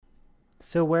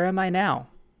So where am I now?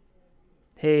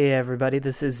 Hey everybody,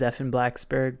 this is Zephan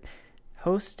Blacksburg,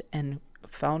 host and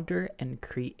founder and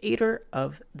creator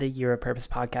of the Year of Purpose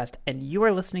podcast, and you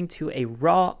are listening to a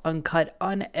raw, uncut,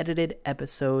 unedited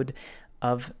episode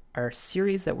of our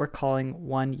series that we're calling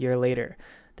 1 Year Later.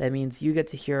 That means you get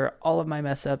to hear all of my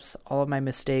mess ups, all of my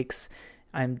mistakes.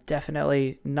 I'm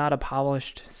definitely not a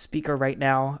polished speaker right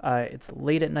now. It's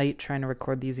late at night trying to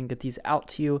record these and get these out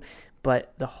to you,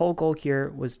 but the whole goal here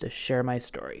was to share my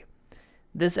story.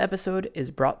 This episode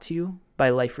is brought to you by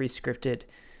Life Rescripted.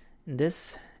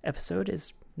 This episode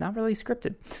is not really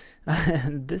scripted.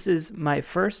 This is my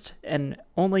first and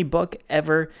only book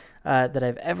ever that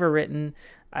I've ever written.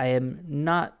 I am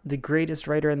not the greatest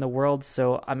writer in the world,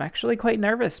 so I'm actually quite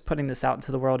nervous putting this out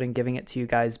into the world and giving it to you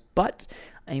guys, but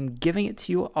I am giving it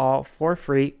to you all for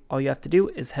free. All you have to do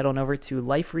is head on over to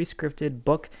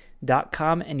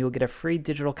liferescriptedbook.com and you'll get a free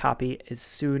digital copy as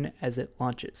soon as it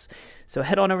launches. So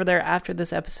head on over there after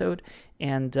this episode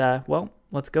and,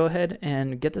 let's go ahead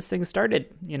and get this thing started.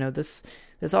 You know, this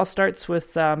all starts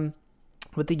with the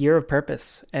Year of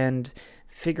Purpose and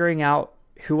figuring out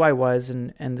who I was,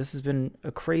 and this has been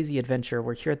a crazy adventure.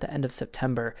 We're here at the end of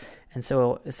September, and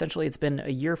so essentially it's been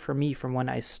a year for me from when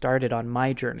I started on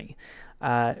my journey.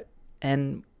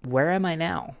 And where am I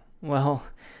now? Well,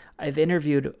 I've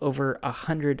interviewed over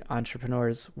 100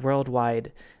 entrepreneurs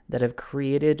worldwide that have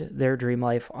created their dream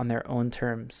life on their own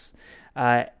terms.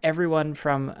 Everyone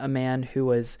from a man who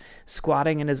was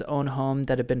squatting in his own home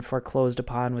that had been foreclosed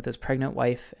upon with his pregnant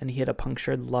wife and he had a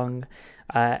punctured lung,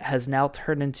 has now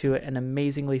turned into an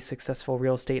amazingly successful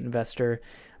real estate investor,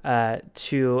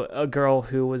 to a girl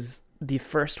who was the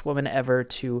first woman ever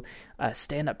to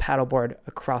stand up paddleboard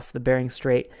across the Bering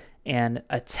Strait and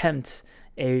attempt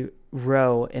a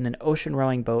row in an ocean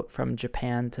rowing boat from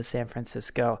Japan to San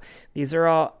Francisco. These are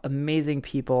all amazing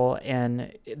people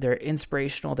and they're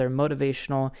inspirational, they're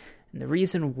motivational. And the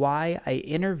reason why I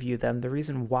interview them, the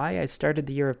reason why I started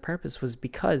the Year of Purpose was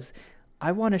because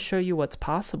I want to show you what's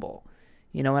possible.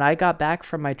 You know, when I got back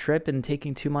from my trip and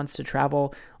taking 2 months to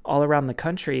travel all around the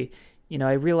country, you know,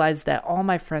 I realized that all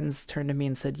my friends turned to me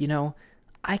and said, you know,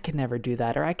 I can never do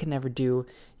that, or I can never do,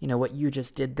 you know, what you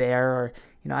just did there, or,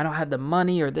 you know, I don't have the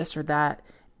money or this or that.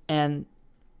 And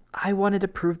I wanted to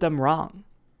prove them wrong.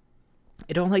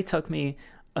 It only took me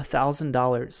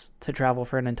 $1,000 to travel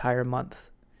for an entire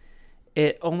month.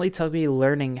 It only took me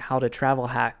learning how to travel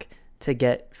hack to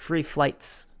get free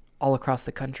flights all across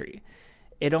the country.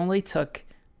 It only took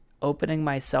opening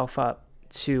myself up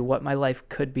to what my life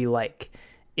could be like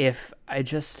if I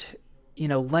just, you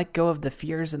know, let go of the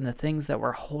fears and the things that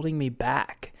were holding me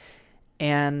back.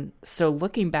 And so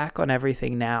looking back on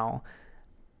everything now,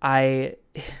 I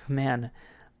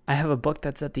have a book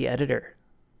that's at the editor.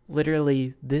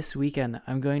 Literally this weekend,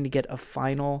 I'm going to get a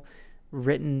final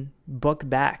written book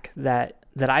back that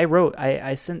I wrote.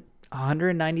 I sent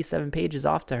 197 pages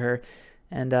off to her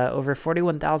and over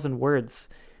 41,000 words.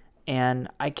 And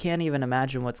I can't even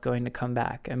imagine what's going to come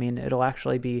back. I mean, it'll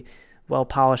actually be well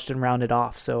polished and rounded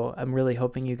off. So I'm really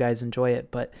hoping you guys enjoy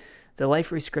it. But the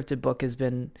Life Rescripted book has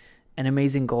been an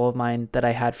amazing goal of mine that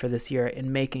I had for this year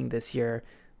in making this year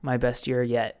my best year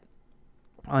yet.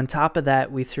 On top of that,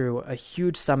 we threw a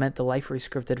huge summit, the Life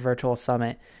Rescripted Virtual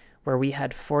Summit, where we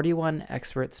had 41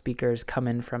 expert speakers come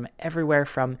in from everywhere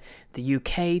from the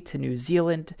UK to New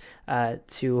Zealand,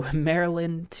 to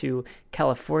Maryland, to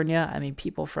California. I mean,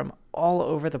 people from all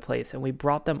over the place. And we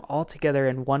brought them all together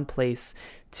in one place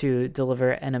to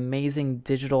deliver an amazing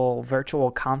digital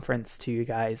virtual conference to you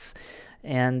guys.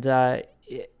 And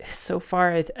so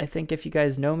far, I think if you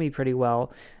guys know me pretty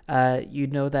well, you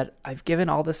know that I've given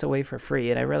all this away for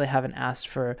free and I really haven't asked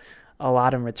for a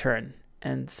lot in return.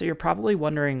 And so you're probably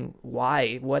wondering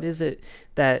why. What is it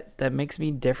that makes me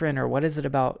different, or what is it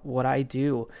about what I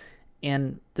do?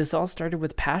 And this all started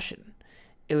with passion.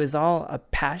 It was all a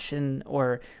passion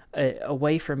or a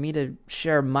way for me to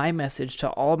share my message to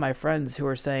all of my friends who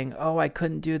are saying, oh, I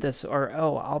couldn't do this, or,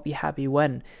 oh, I'll be happy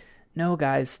when. No,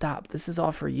 guys, stop. This is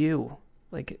all for you.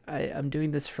 Like, I'm doing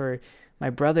this for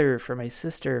my brother, for my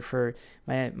sister, for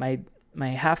my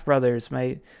half-brothers,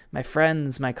 my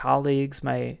friends, my colleagues,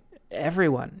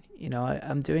 everyone. You know,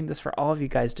 I'm doing this for all of you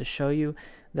guys to show you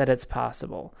that it's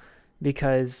possible.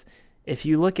 Because if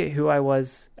you look at who I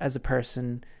was as a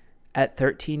person at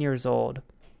 13 years old,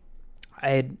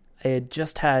 I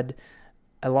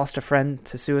lost a friend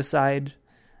to suicide.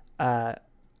 I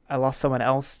lost someone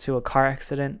else to a car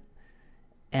accident.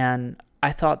 And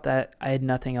I thought that I had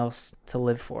nothing else to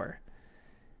live for.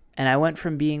 And I went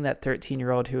from being that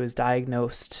 13-year-old who was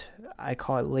diagnosed, I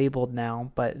call it labeled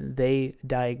now, but they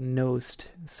diagnosed,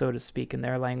 so to speak, in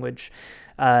their language,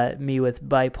 me with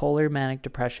bipolar, manic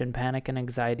depression, panic and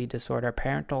anxiety disorder,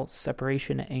 parental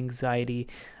separation anxiety,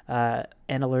 and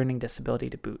a learning disability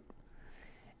to boot.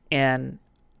 And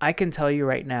I can tell you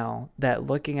right now that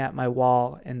looking at my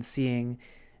wall and seeing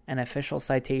an official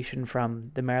citation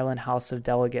from the Maryland House of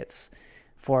Delegates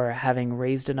for having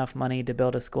raised enough money to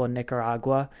build a school in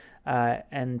Nicaragua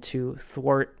and to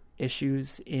thwart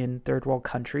issues in third world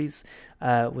countries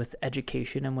with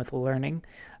education and with learning.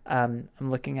 I'm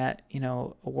looking at,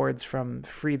 awards from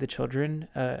Free the Children,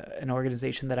 an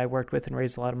organization that I worked with and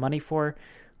raised a lot of money for.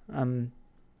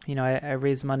 I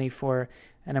raised money for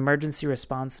an emergency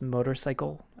response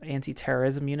motorcycle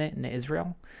anti-terrorism unit in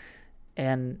Israel.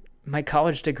 And my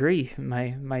college degree,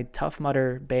 my Tough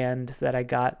Mudder band that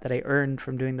I earned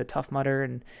from doing the Tough Mudder.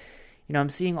 And, I'm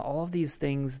seeing all of these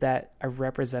things that are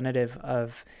representative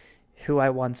of who I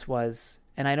once was.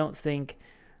 And I don't think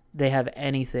they have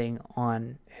anything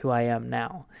on who I am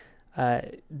now.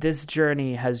 This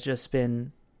journey has just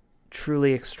been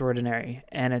truly extraordinary,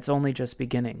 and it's only just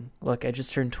beginning. Look, I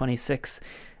just turned 26,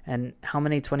 and how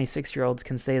many 26-year-olds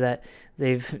can say that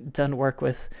they've done work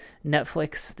with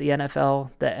Netflix, the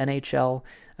NFL, the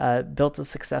NHL, built a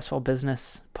successful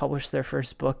business, published their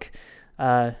first book,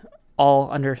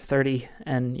 all under 30,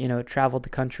 and, traveled the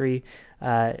country.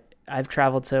 I've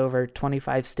traveled to over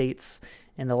 25 states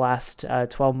in the last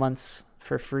 12 months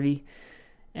for free.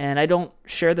 And I don't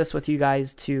share this with you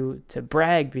guys to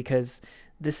brag, because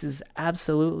this is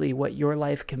absolutely what your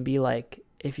life can be like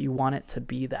if you want it to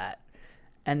be that.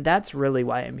 And that's really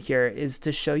why I'm here, is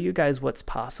to show you guys what's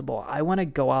possible. I want to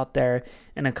go out there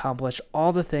and accomplish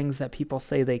all the things that people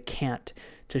say they can't,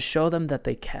 to show them that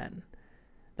they can.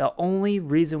 The only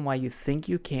reason why you think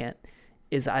you can't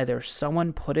is either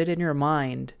someone put it in your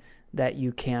mind that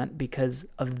you can't because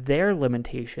of their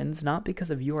limitations, not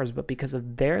because of yours, but because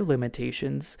of their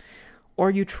limitations, or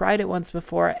you tried it once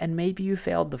before and maybe you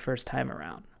failed the first time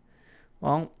around.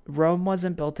 Well, Rome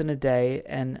wasn't built in a day,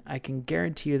 and I can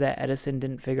guarantee you that Edison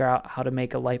didn't figure out how to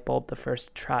make a light bulb the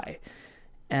first try.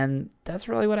 And that's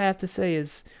really what I have to say,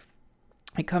 is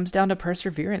it comes down to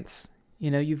perseverance.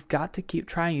 You've got to keep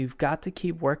trying. You've got to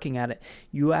keep working at it.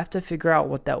 You have to figure out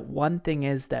what that one thing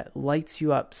is that lights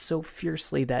you up so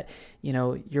fiercely that,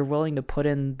 you're willing to put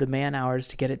in the man hours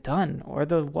to get it done, or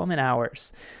the woman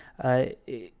hours. A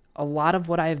lot of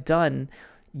what I've done,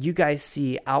 you guys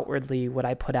see outwardly what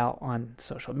I put out on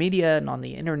social media and on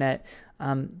the internet,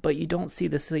 but you don't see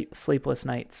the sleepless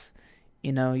nights.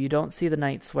 You don't see the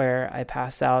nights where I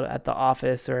pass out at the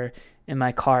office or in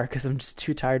my car because I'm just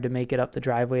too tired to make it up the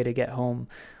driveway to get home.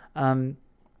 And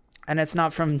it's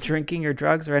not from drinking or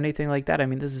drugs or anything like that. I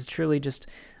mean, this is truly just,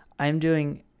 I'm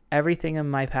doing everything in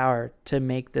my power to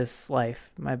make this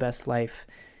life my best life.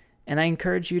 And I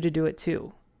encourage you to do it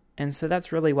too. And so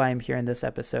that's really why I'm here in this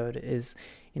episode is,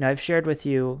 I've shared with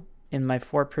you in my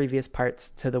 4 previous parts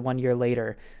to the 1 year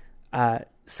later,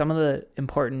 some of the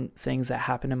important things that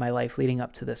happened in my life leading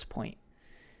up to this point.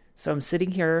 So I'm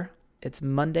sitting here. It's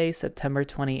Monday, September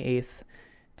 28th,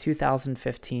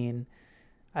 2015.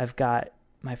 I've got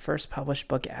my first published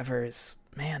book ever. It's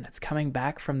coming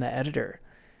back from the editor.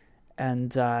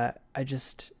 And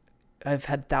I've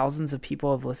had thousands of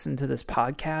people have listened to this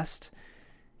podcast.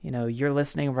 You're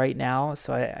listening right now,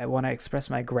 so I want to express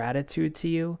my gratitude to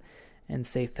you and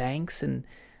say thanks. And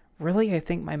really, I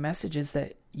think my message is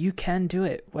that you can do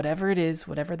it. Whatever it is,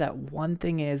 whatever that one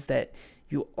thing is that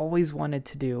you always wanted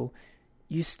to do,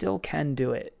 you still can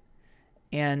do it.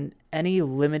 And any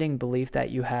limiting belief that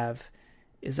you have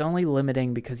is only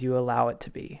limiting because you allow it to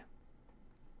be.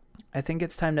 I think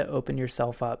it's time to open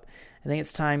yourself up. I think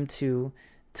it's time to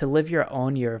live your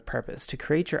own year of purpose, to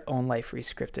create your own life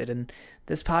rescripted. And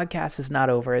this podcast is not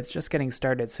over. It's just getting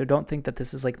started. So don't think that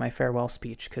this is like my farewell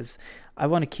speech, because I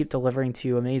want to keep delivering to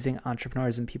you amazing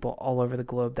entrepreneurs and people all over the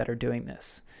globe that are doing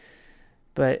this.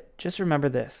 But just remember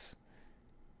this.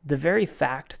 The very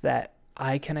fact that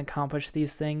I can accomplish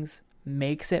these things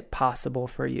makes it possible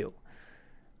for you.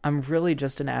 I'm really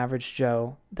just an average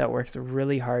Joe that works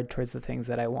really hard towards the things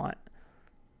that I want.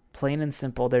 Plain and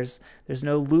simple. There's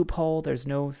no loophole. There's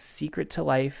no secret to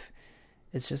life.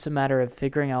 It's just a matter of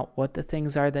figuring out what the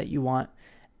things are that you want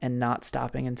and not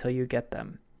stopping until you get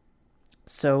them.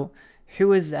 So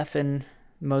who is effing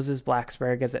Moses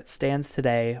Blacksburg as it stands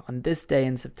today on this day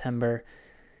in September?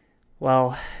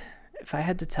 Well, if I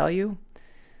had to tell you,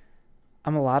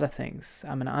 I'm a lot of things.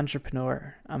 I'm an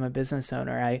entrepreneur. I'm a business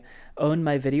owner. I own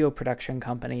my video production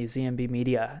company, ZMB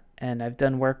Media, and I've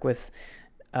done work with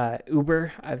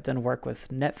Uber. I've done work with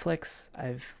Netflix.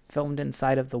 I've filmed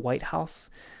inside of the White House.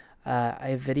 I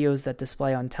have videos that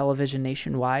display on television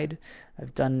nationwide.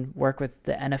 I've done work with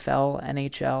the NFL,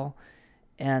 NHL,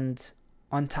 and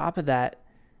on top of that,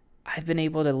 I've been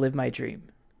able to live my dream.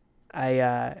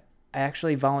 I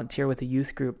actually volunteer with a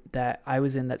youth group that I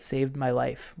was in that saved my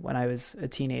life when I was a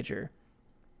teenager.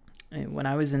 When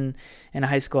I was in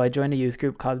high school, I joined a youth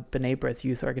group called B'nai B'rith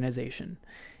Youth Organization.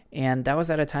 And that was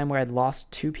at a time where I'd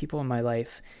lost 2 people in my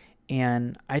life,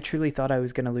 and I truly thought I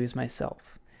was going to lose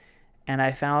myself. And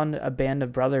I found a band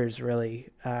of brothers, really,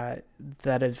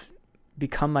 that have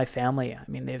become my family. I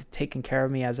mean, they've taken care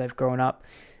of me as I've grown up,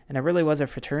 and it really was a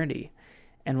fraternity.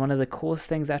 And one of the coolest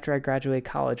things after I graduated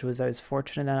college was I was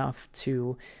fortunate enough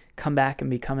to come back and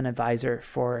become an advisor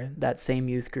for that same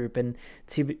youth group, and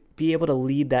to be able to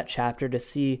lead that chapter, to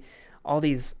see all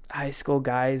these high school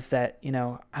guys that,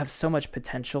 have so much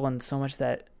potential and so much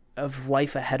of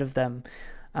life ahead of them.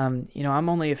 I'm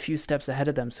only a few steps ahead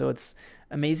of them. So it's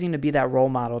amazing to be that role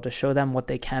model, to show them what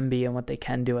they can be and what they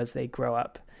can do as they grow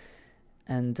up.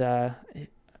 And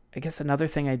I guess another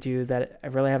thing I do that I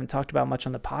really haven't talked about much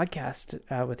on the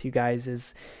podcast with you guys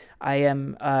is I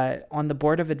am on the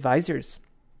board of advisors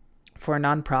for a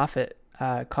nonprofit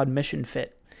called Mission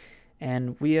Fit.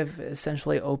 And we have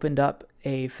essentially opened up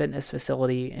a fitness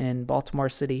facility in Baltimore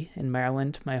City, in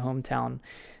Maryland, my hometown,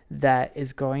 that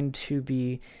is going to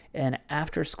be an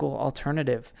after-school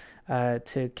alternative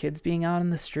to kids being out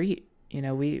in the street.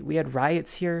 We had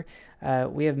riots here.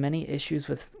 We have many issues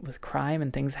with crime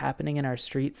and things happening in our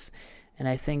streets. And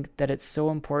I think that it's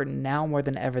so important now more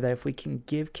than ever that if we can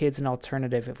give kids an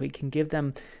alternative, if we can give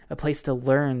them a place to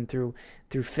learn through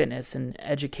fitness and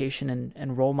education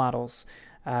and role models,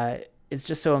 it's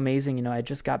just so amazing. I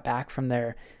just got back from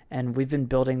there, and we've been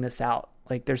building this out.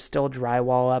 Like, there's still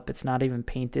drywall up. It's not even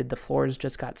painted. The floors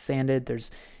just got sanded. There's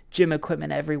gym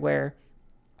equipment everywhere.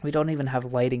 We don't even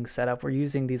have lighting set up. We're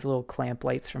using these little clamp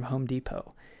lights from Home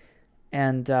Depot.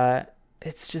 And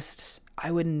it's just,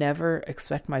 I would never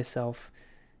expect myself,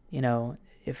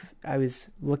 if I was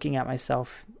looking at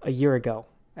myself a year ago,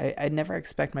 I'd never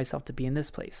expect myself to be in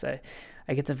this place.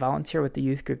 I get to volunteer with the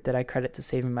youth group that I credit to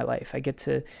saving my life. I get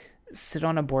to sit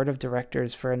on a board of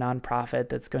directors for a nonprofit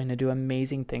that's going to do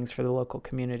amazing things for the local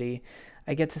community.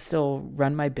 I get to still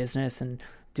run my business and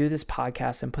do this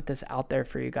podcast and put this out there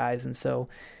for you guys. And so,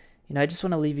 I just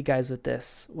want to leave you guys with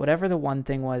this. Whatever the one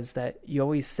thing was that you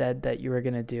always said that you were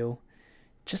going to do,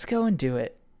 just go and do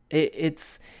it.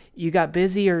 It's you got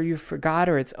busy, or you forgot,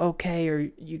 or it's okay,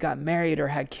 or you got married or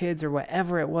had kids or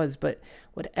whatever it was. But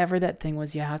whatever that thing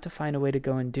was, you have to find a way to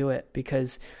go and do it,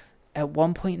 because at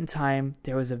one point in time,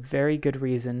 there was a very good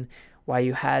reason why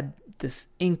you had this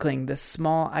inkling, this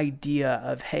small idea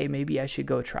of, hey, maybe I should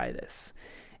go try this.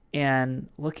 And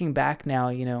looking back now,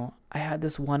 I had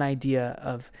this one idea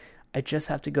of, I just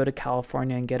have to go to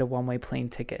California and get a one-way plane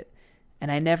ticket.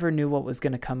 And I never knew what was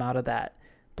going to come out of that.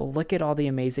 But look at all the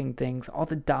amazing things, all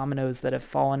the dominoes that have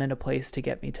fallen into place to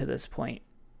get me to this point.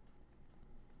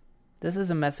 This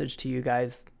is a message to you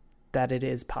guys that it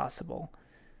is possible.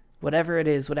 Whatever it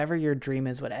is, whatever your dream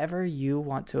is, whatever you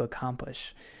want to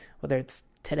accomplish, whether it's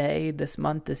today, this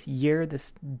month, this year,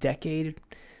 this decade,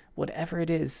 whatever it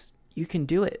is, you can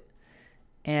do it.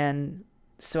 And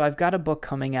so I've got a book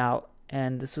coming out,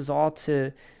 and this was all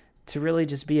to really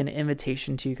just be an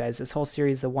invitation to you guys. This whole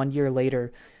series, the 1 year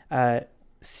later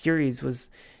series, was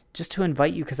just to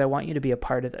invite you, because I want you to be a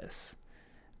part of this.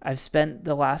 I've spent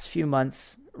the last few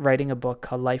months writing a book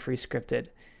called Life Rescripted,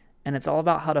 and it's all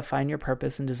about how to find your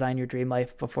purpose and design your dream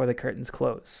life before the curtains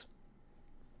close.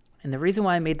 And the reason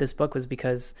why I made this book was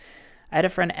because I had a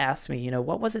friend ask me,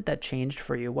 what was it that changed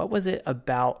for you? What was it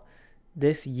about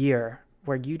this year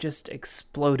where you just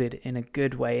exploded in a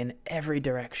good way in every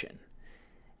direction?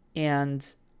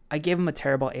 And I gave him a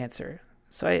terrible answer.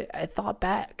 So I thought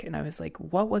back, and I was like,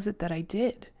 what was it that I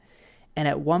did? And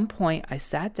at one point, I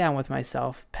sat down with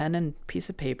myself, pen and piece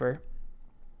of paper,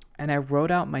 and I wrote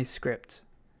out my script.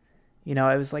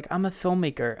 I was like, I'm a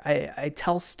filmmaker. I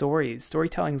tell stories.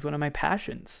 Storytelling is one of my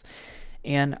passions.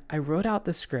 And I wrote out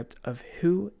the script of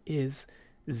who is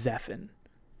Zephan.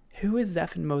 Who is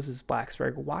Zephan Moses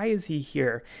Blacksburg? Why is he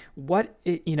here? What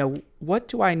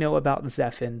do I know about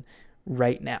Zephan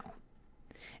right now?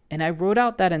 And I wrote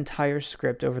out that entire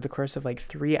script over the course of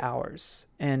 3 hours.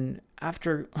 And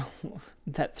after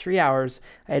that 3 hours,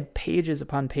 I had pages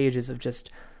upon pages of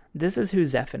just, this is who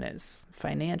Zephan is.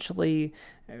 Financially,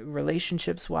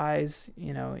 relationships-wise,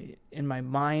 in my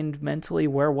mind, mentally,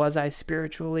 where was I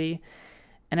spiritually?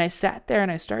 And I sat there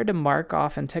and I started to mark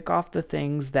off and tick off the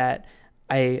things that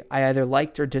I either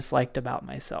liked or disliked about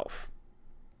myself.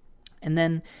 And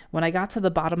then when I got to the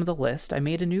bottom of the list, I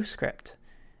made a new script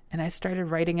and I started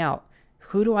writing out,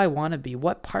 who do I want to be?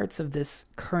 What parts of this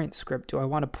current script do I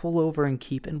want to pull over and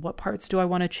keep? And what parts do I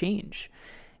want to change?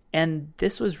 And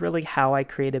this was really how I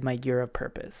created my year of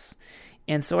purpose.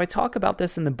 And so I talk about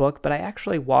this in the book, but I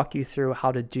actually walk you through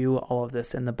how to do all of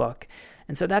this in the book.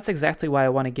 And so that's exactly why I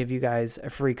want to give you guys a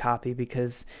free copy,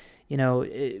 because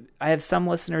I have some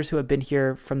listeners who have been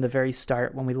here from the very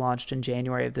start when we launched in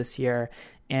January of this year,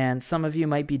 and some of you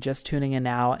might be just tuning in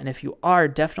now. And if you are,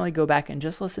 definitely go back and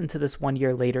just listen to this 1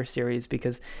 year later series,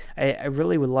 because I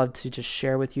really would love to just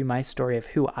share with you my story of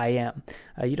who I am.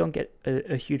 You don't get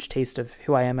a huge taste of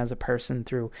who I am as a person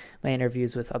through my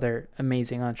interviews with other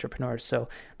amazing entrepreneurs. So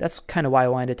that's kind of why I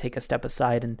wanted to take a step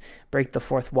aside and break the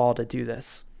fourth wall to do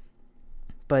this.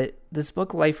 But this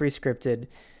book, Life Rescripted,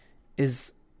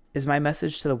 is my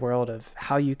message to the world of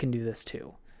how you can do this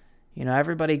too.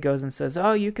 Everybody goes and says,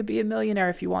 oh, you could be a millionaire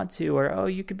if you want to, or, oh,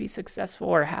 you could be successful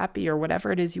or happy or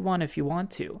whatever it is you want if you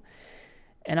want to.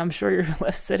 And I'm sure you're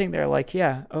left sitting there like,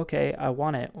 yeah, okay, I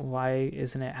want it. Why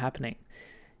isn't it happening?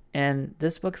 And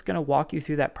this book's going to walk you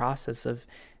through that process of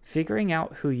figuring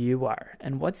out who you are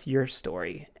and what's your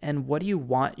story and what do you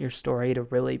want your story to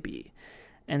really be.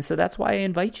 And so that's why I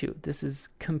invite you. This is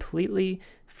completely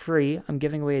free. I'm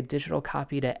giving away a digital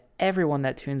copy to everyone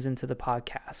that tunes into the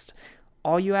podcast.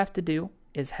 All you have to do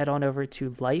is head on over to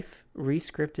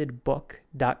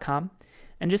liferescriptedbook.com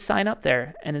and just sign up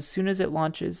there. And as soon as it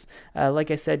launches, like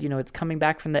I said, it's coming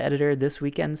back from the editor this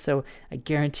weekend. So I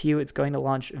guarantee you it's going to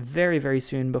launch very, very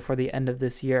soon before the end of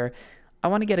this year. I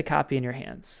want to get a copy in your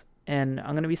hands. And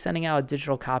I'm going to be sending out a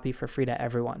digital copy for free to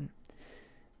everyone.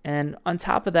 And on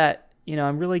top of that,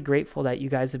 I'm really grateful that you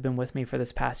guys have been with me for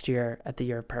this past year at the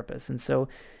Year of Purpose. And so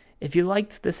if you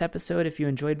liked this episode, if you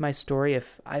enjoyed my story,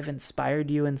 if I've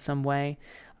inspired you in some way,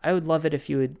 I would love it if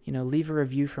you would, leave a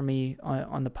review for me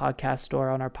on the podcast store,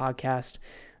 on our podcast.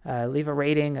 Leave a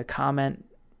rating, a comment,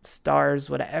 stars,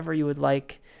 whatever you would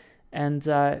like. And,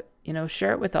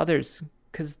 share it with others,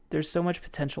 because there's so much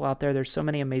potential out there. There's so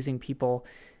many amazing people.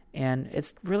 And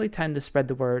it's really time to spread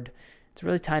the word. It's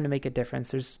really time to make a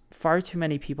difference. There's far too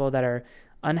many people that are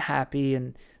unhappy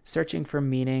and searching for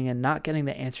meaning and not getting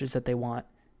the answers that they want.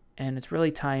 And it's really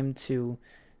time to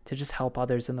just help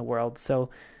others in the world. So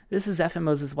this is F.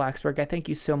 Moses Waxberg. I thank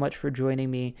you so much for joining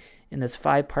me in this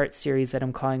 5-part series that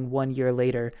I'm calling 1 Year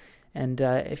Later. And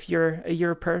if you're a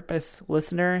Year of Purpose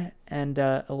listener and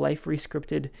a Life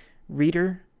Rescripted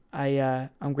reader,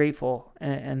 I'm grateful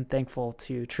and thankful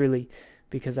to you, truly,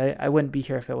 because I wouldn't be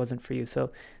here if it wasn't for you.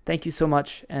 So thank you so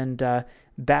much. And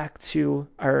back to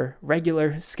our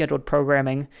regular scheduled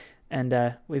programming.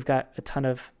 And we've got a ton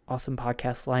of awesome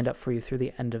podcasts lined up for you through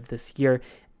the end of this year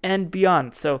and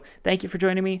beyond. So thank you for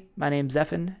joining me. My name's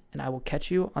Zephin, and I will catch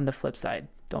you on the flip side.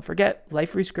 Don't forget,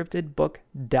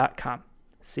 liferescriptedbook.com.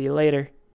 See you later.